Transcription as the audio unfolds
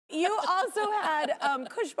you also had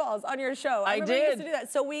Koosh Balls on your show. I did. You used to do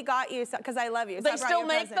that. So we got you, because I love you. So they still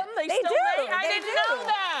make them? They still do. Make? I didn't know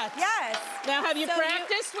that. Yes. Now, have you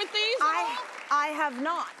practiced with these? I have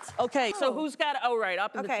not. Okay, so who's got, oh, right,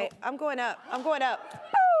 up in the Okay, I'm going up. I'm going up.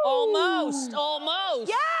 Almost, almost.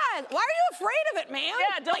 Yeah, why are you afraid of it, man?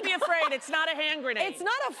 Yeah, don't be afraid. It's not a hand grenade. It's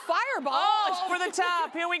not a fireball. Oh, it's for the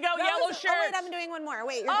top. Here we go, yellow shirt. Oh, wait, I'm doing one more.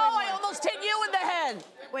 Wait, you're doing I one. almost hit you in the head.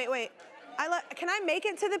 Wait. Can I make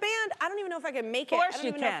it to the band? I don't even know if I can make it. Of course I don't you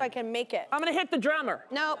even can. know if I can make it. I'm gonna hit the drummer.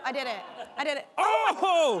 No, I did it. I did it.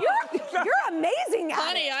 Oh! You're amazing at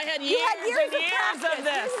Honey, it. I had years and years of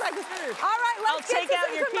this. All right, let's I'll take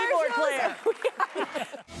out your keyboard player.